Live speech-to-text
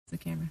the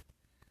camera.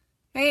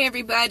 Hey,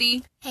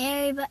 everybody.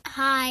 Hey, everybody.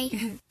 Hi.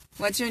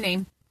 What's your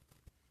name?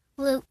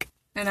 Luke.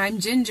 And I'm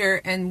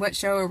Ginger. And what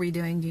show are we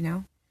doing? Do you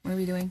know? What are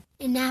we doing?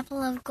 An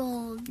Apple of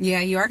Gold.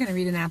 Yeah, you are going to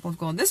read An Apple of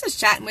Gold. This is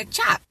Chatting with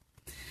Chap.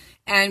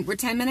 And we're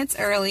 10 minutes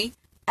early.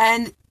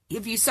 And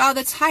if you saw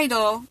the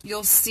title,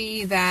 you'll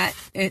see that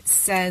it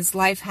says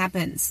Life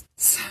Happens.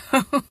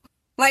 So,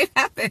 life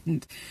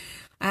happened.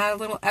 I had a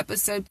little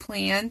episode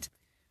planned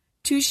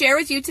to share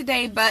with you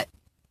today, but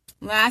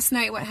last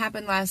night, what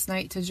happened last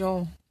night to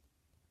Joel?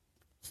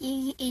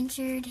 He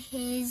injured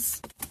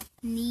his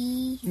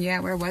knee. Yeah,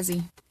 where was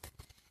he?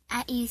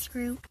 At youth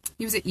group.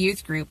 He was at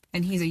youth group,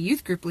 and he's a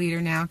youth group leader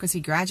now because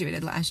he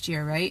graduated last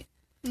year, right?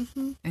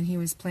 Mm-hmm. And he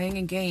was playing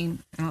a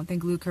game. I don't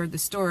think Luke heard the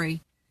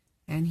story.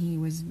 And he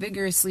was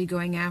vigorously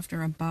going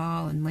after a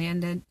ball and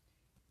landed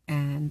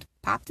and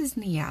popped his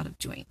knee out of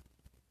joint.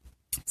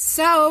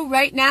 So,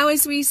 right now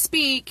as we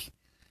speak,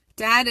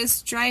 Dad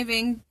is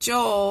driving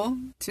Joel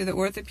to the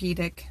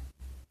orthopedic,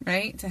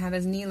 right? To have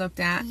his knee looked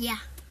at. Yeah.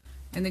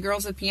 And the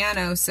girls at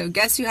piano. So,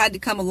 guess who had to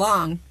come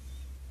along?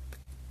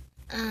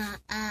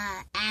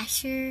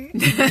 Asher.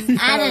 No,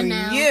 I don't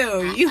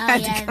know. You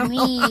had to come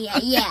along.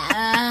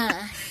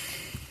 Yeah.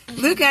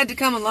 Luke had to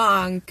come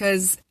along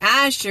because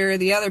Asher,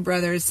 the other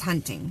brother, is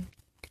hunting.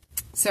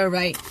 So,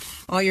 right,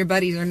 all your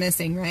buddies are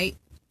missing, right?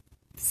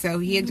 So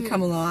he had to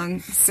come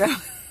along. So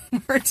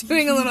we're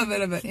doing a little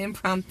bit of an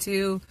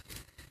impromptu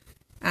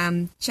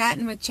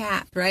chatting with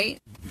Chap,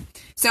 right?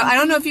 So I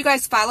don't know if you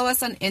guys follow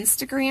us on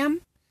Instagram,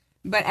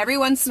 but every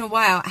once in a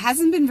while, it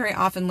hasn't been very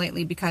often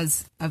lately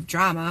because of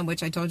drama,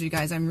 which I told you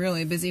guys I'm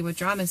really busy with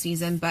drama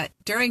season. But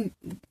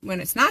when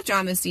it's not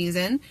drama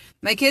season,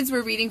 my kids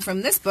were reading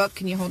from this book.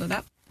 Can you hold it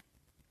up?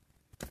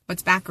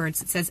 What's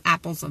backwards? It says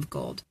Apples of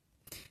Gold.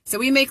 So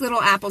we make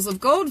little Apples of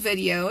Gold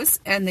videos,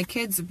 and the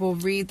kids will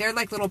read. They're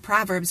like little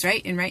proverbs,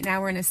 right? And right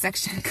now we're in a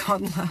section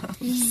called Love.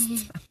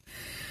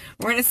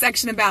 We're in a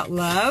section about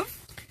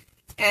love,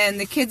 and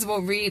the kids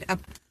will read a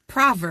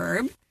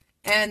proverb,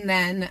 and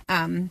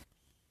then,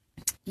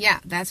 yeah,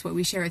 that's what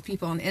we share with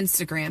people on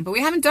Instagram. But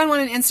we haven't done one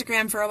on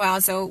Instagram for a while,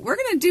 so we're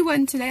going to do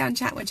one today on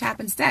Chat with Chap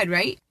instead,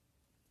 right?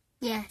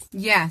 Yes.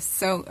 Yes.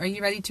 So are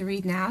you ready to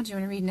read now? Do you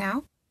want to read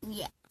now?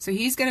 Yeah. So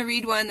he's going to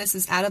read one. This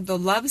is out of the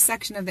love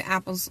section of the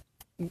Apples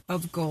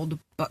of Gold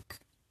book.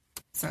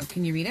 So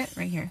can you read it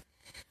right here?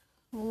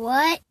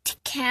 What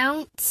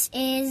counts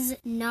is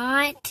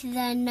not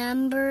the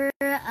number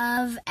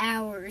of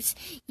hours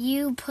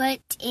you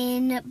put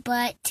in,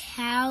 but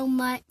how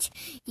much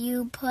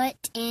you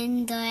put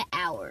in the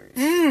hours.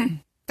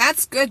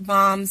 That's good,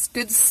 moms.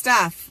 Good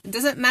stuff. It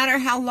doesn't matter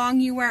how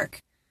long you work.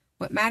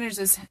 What matters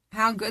is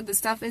how good the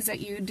stuff is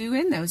that you do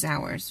in those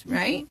hours,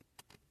 right?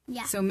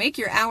 Yeah. So make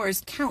your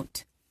hours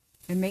count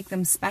and make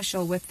them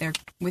special with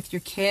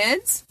your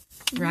kids,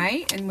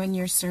 right? And when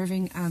you're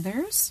serving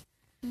others.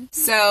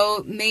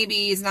 So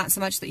maybe it's not so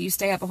much that you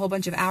stay up a whole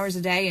bunch of hours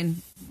a day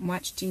and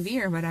watch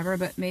TV or whatever,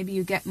 but maybe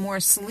you get more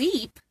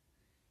sleep.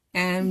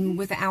 And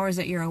with the hours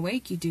that you're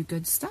awake, you do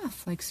good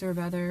stuff like serve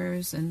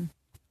others and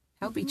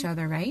help each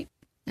other, right?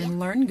 And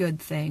learn good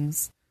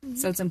things.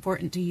 So it's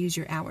important to use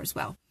your hours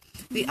well.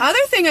 The other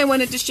thing I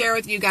wanted to share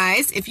with you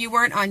guys, if you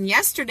weren't on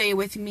yesterday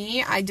with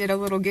me, I did a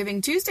little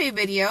Giving Tuesday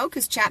video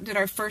because Chap did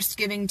our first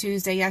Giving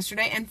Tuesday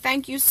yesterday. And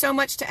thank you so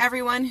much to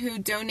everyone who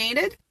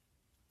donated.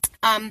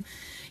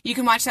 You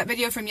can watch that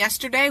video from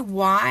yesterday,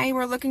 why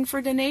we're looking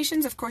for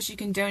donations. Of course, you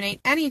can donate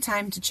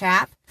anytime to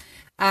Chap.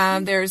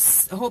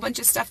 There's a whole bunch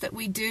of stuff that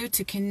we do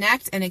to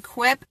connect and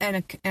equip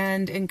and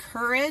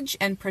encourage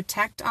and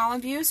protect all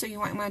of you. So you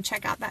might want to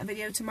check out that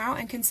video tomorrow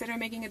and consider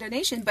making a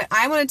donation. But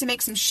I wanted to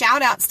make some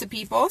shout outs to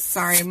people.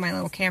 Sorry, my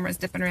little camera's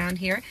dipping around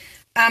here.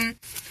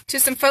 To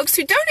some folks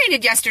who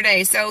donated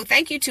yesterday. So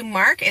thank you to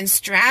Mark in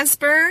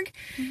Strasburg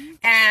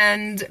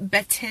and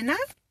Bettina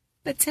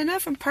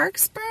from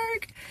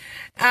Parksburg.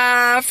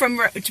 Out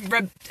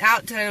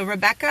to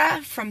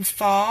Rebecca from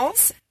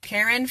Falls,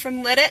 Karen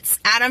from Lidditz,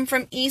 Adam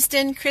from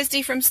Easton,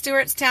 Christy from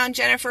Stewartstown,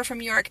 Jennifer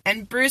from York,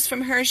 and Bruce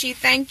from Hershey.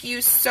 Thank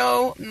you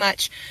so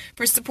much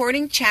for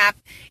supporting Chap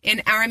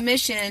in our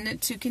mission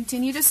to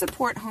continue to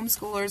support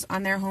homeschoolers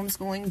on their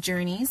homeschooling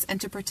journeys and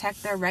to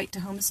protect their right to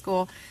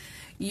homeschool.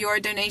 Your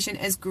donation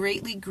is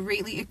greatly,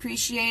 greatly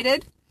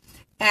appreciated.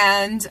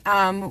 And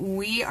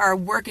we are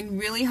working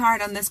really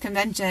hard on this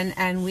convention,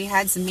 and we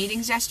had some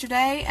meetings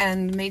yesterday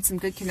and made some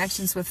good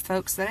connections with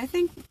folks that I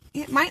think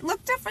it might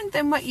look different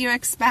than what you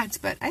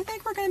expect, but I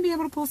think we're going to be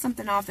able to pull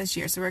something off this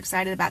year, so we're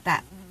excited about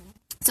that.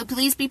 So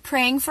please be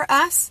praying for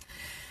us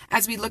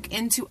as we look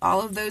into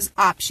all of those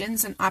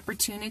options and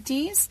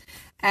opportunities,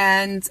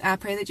 and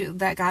pray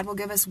that God will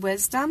give us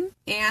wisdom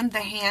and the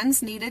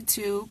hands needed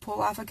to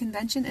pull off a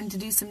convention and to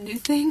do some new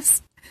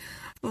things.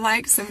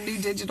 Like some new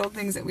digital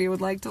things that we would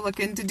like to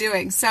look into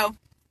doing. So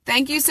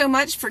thank you so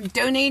much for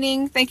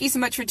donating. Thank you so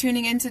much for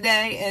tuning in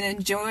today and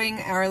enjoying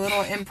our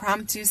little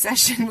impromptu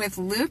session with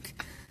Luke,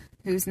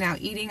 who's now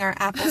eating our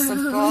apples of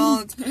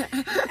gold.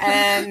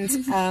 And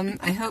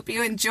I hope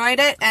you enjoyed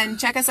it. And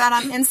check us out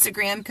on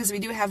Instagram because we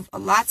do have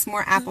lots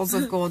more apples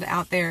of gold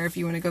out there if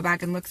you want to go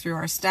back and look through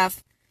our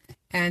stuff.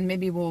 And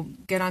maybe we'll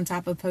get on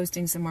top of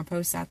posting some more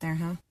posts out there,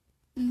 huh?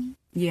 Mm-hmm.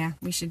 Yeah,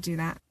 we should do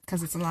that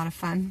because it's a lot of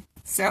fun.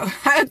 So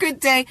have a good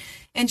day.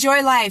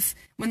 Enjoy life.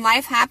 When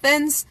life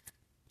happens,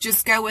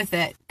 just go with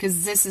it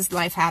because this is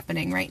life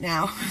happening right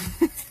now.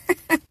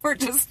 We're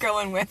just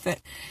going with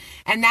it.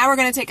 And now we're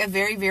going to take a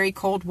very, very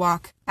cold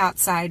walk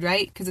outside,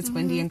 right? Because it's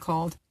windy and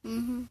cold.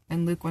 Mm-hmm.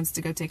 And Luke wants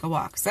to go take a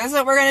walk. So that's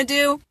what we're going to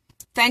do.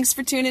 Thanks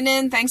for tuning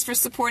in. Thanks for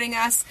supporting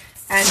us.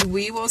 And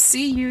we will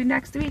see you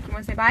next week. You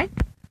want to say bye?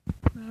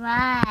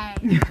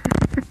 Bye.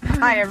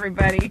 Bye,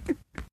 everybody.